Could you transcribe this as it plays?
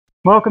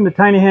Welcome to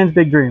Tiny Hands,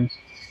 Big Dreams.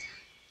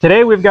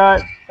 Today we've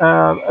got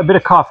a bit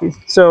of coffee.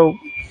 So,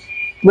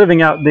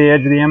 living out the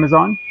edge of the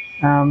Amazon,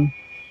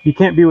 you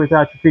can't be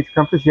without your creature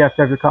comforts. You have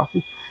to have your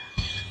coffee.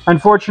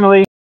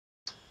 Unfortunately,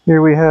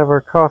 here we have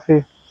our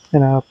coffee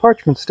in a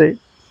parchment state.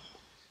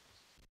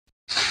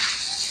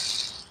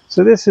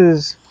 So this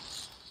is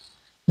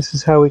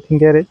how we can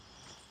get it.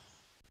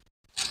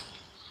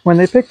 When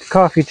they pick the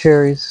coffee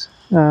cherries,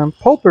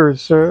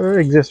 pulpers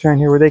exist around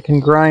here where they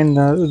can grind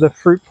the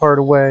fruit part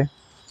away.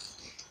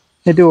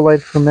 They do a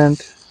light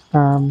ferment,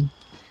 and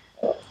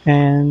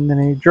then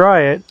they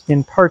dry it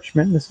in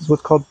parchment. This is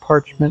what's called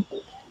parchment,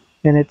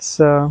 and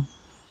it's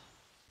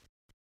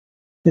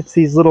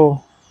these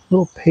little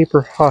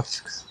paper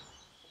husks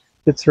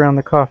that surround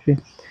the coffee.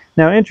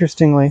 Now,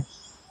 interestingly,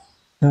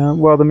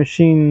 while the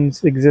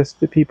machines exist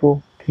that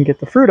people can get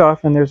the fruit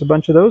off, and there's a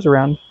bunch of those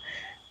around,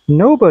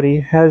 nobody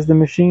has the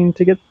machine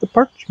to get the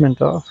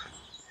parchment off.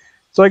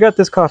 So I got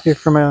this coffee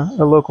from a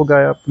local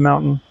guy up the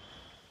mountain.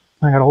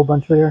 I got a whole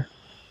bunch of it here.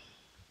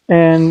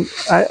 And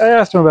I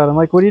asked him about it. I'm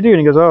like, what do you do? And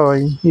he goes, oh,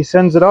 he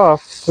sends it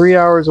off 3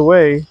 hours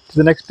away to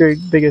the next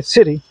biggest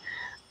city,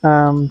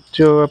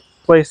 to a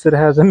place that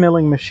has a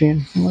milling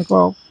machine. I'm like,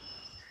 well,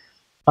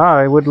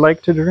 I would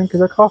like to drink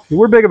the coffee.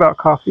 We're big about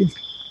coffee.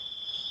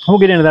 We'll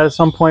get into that at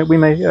some point. We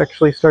may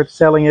actually start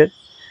selling it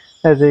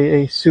as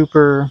a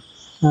super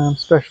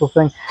special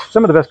thing.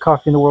 Some of the best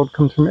coffee in the world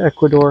comes from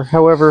Ecuador.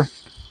 However,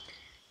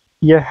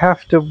 you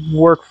have to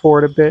work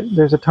for it a bit.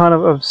 There's a ton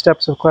of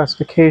steps of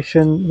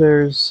classification.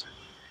 There's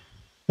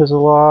a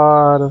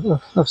lot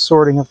of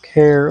sorting, of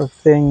care, of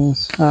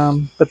things,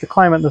 but the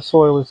climate and the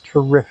soil is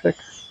terrific.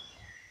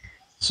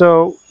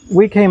 So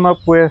we came up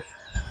with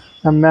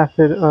a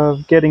method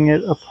of getting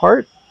it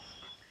apart,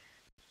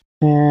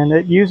 and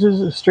it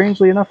uses,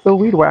 strangely enough, the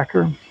weed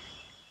whacker.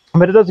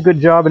 But it does a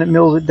good job, and it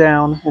mills it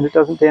down, and it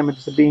doesn't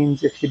damage the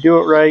beans if you do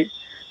it right.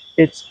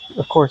 It's,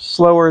 of course,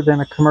 slower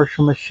than a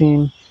commercial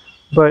machine,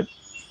 but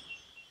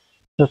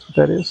that's what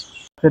that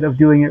is. Instead of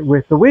doing it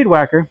with the weed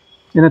whacker,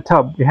 in a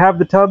tub. We have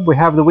the tub, we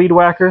have the weed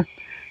whacker,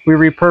 we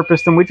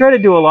repurpose them. We try to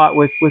do a lot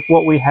with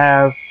what we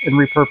have and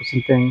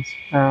repurposing things.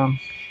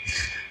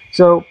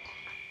 So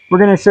we're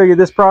going to show you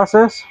this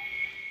process.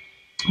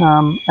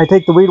 I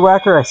take the weed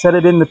whacker, I set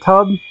it in the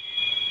tub.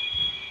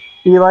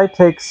 Eli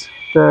takes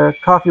the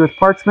coffee with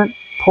parchment,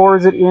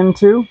 pours it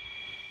into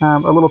a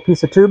little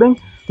piece of tubing.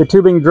 The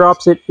tubing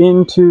drops it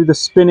into the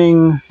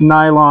spinning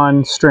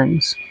nylon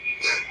strings.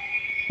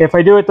 If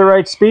I do it the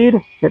right speed,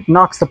 it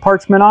knocks the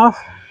parchment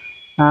off.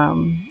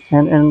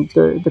 And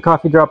the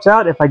coffee drops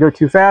out. If I go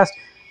too fast,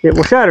 it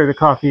will shatter the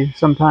coffee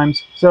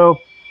sometimes. So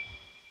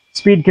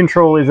speed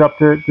control is up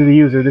to the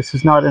user. This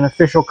is not an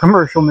official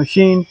commercial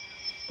machine,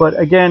 but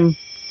again,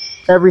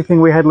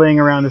 everything we had laying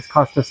around has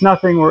cost us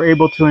nothing. We're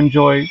able to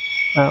enjoy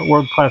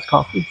world-class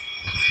coffee.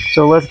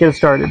 So let's get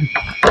started.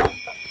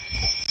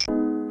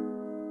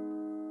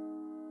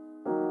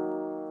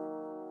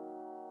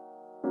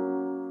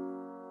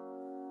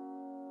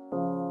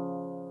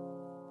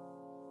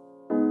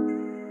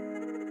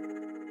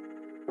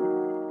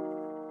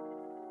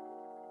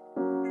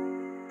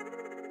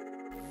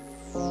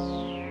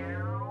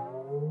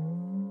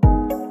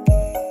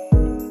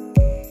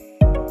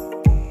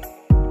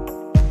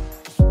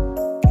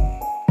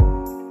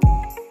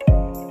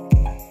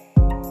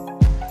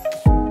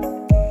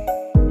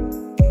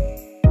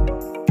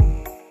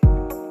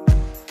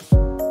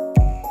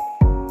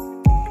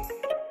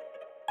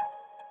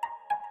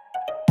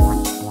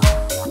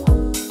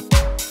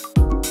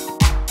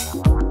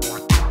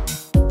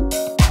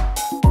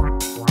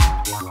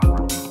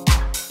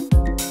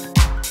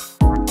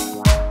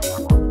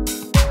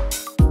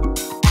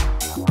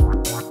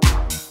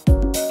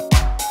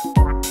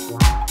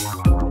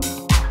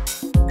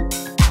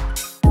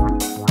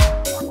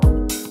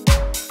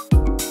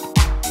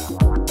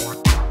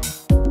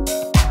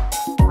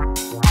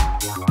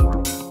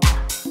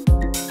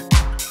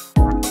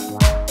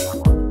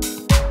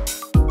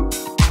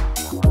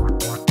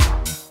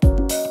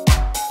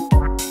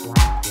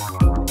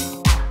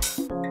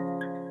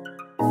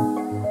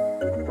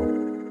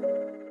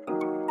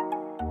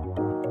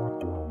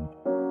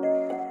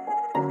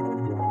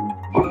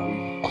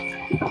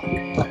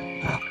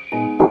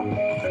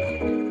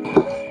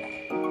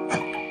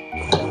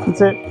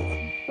 That's it.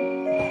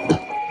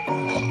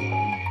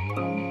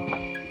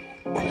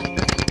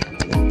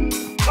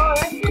 Oh,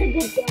 that's a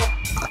good job.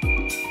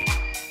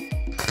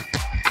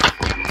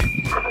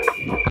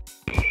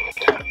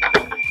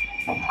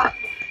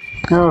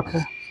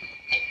 Okay.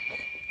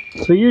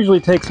 So it usually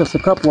takes us a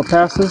couple of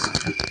passes.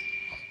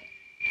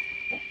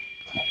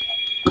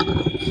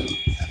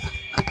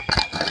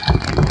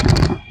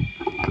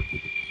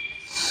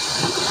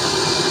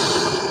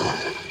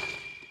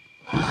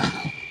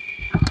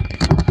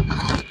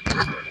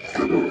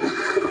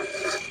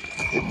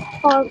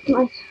 Oh, that's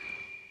nice.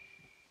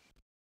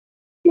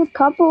 A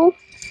couple.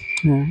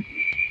 Yeah.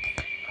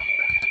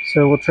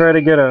 So we'll try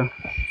to get a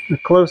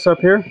close-up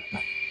here.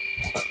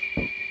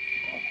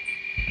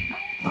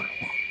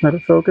 Let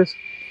it focus.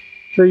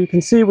 So you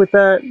can see with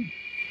that,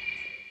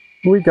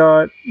 We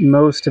got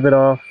most of it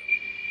off.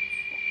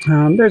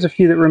 There's a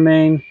few that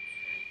remain.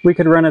 We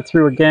could run it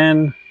through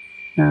again,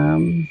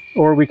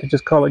 or we could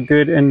just call it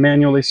good and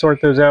manually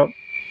sort those out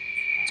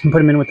and put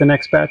them in with the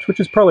next batch, which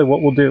is probably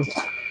what we'll do.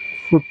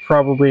 We've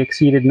probably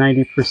exceeded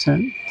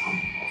 90%.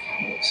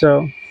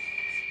 So,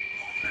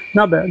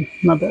 not bad,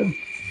 not bad.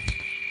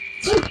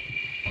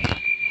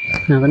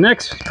 Now the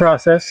next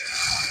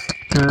process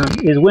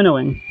is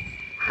winnowing,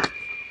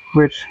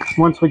 which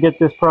once we get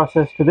this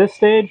process to this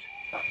stage,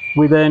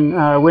 we then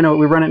winnow it.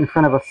 We run it in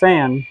front of a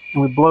fan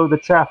and we blow the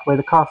chaff away.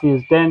 The coffee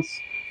is dense,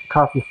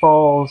 coffee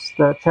falls,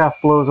 the chaff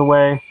blows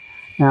away,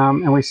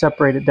 and we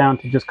separate it down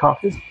to just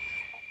coffee.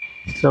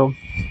 So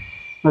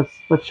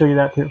let's show you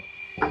that too.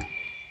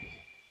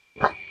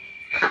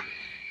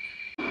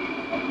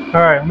 All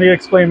right, let me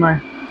explain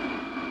my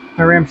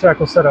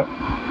ramshackle setup.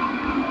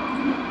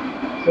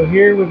 So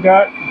here we've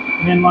got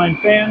an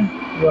inline fan.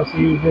 We also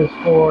use this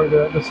for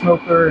the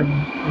smoker and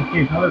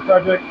occasional other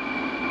project.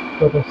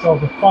 Built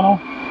ourselves a funnel.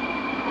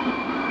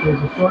 There's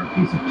a short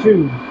piece of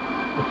tube.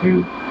 The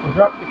tube will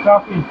drop the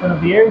coffee in front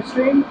of the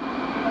airstream.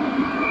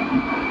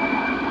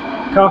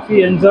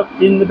 Coffee ends up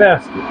in the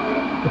basket.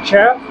 The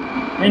chaff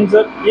ends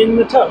up in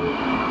the tub.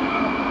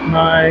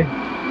 My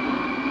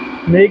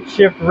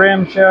makeshift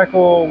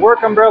ramshackle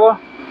work umbrella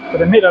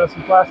that I made out of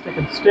some plastic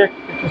and stick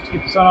just to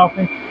keep the sun off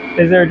me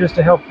is there just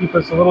to help keep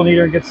us a little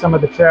neater and get some of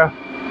the chaff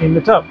in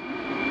the tub.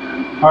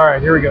 All right,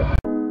 here we go.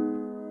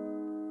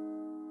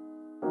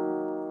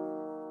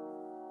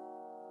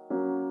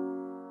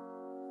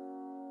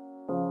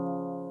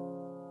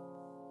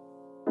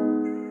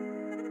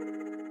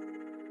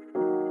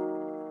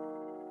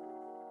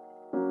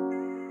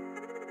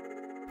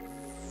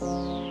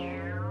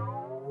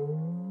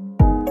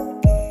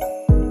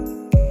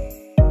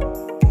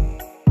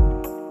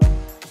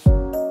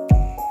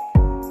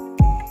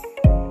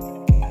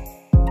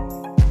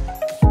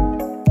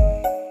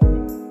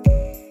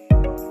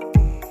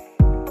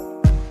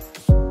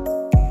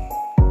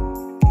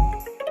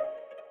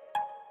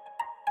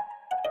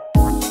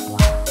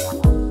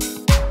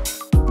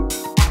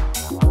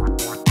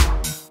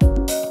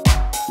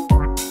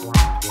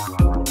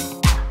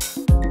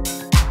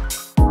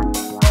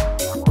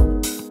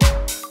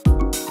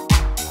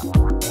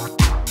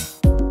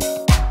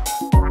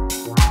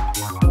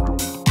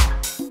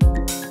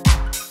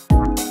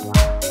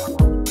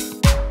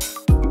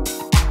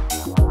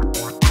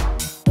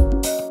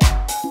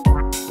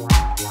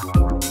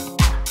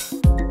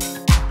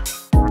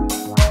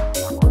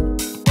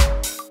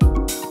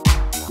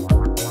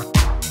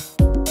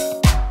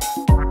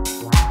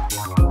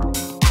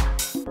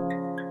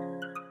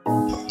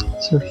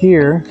 So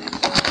here's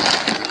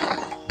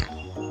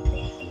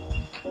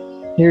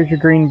your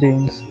green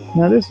beans.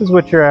 Now this is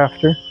what you're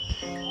after.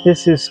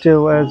 This is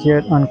still as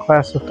yet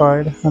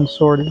unclassified,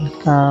 unsorted.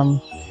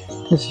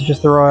 This is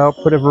just the raw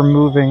output of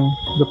removing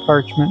the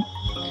parchment.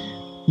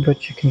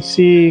 But you can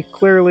see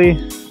clearly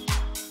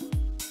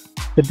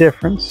the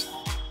difference.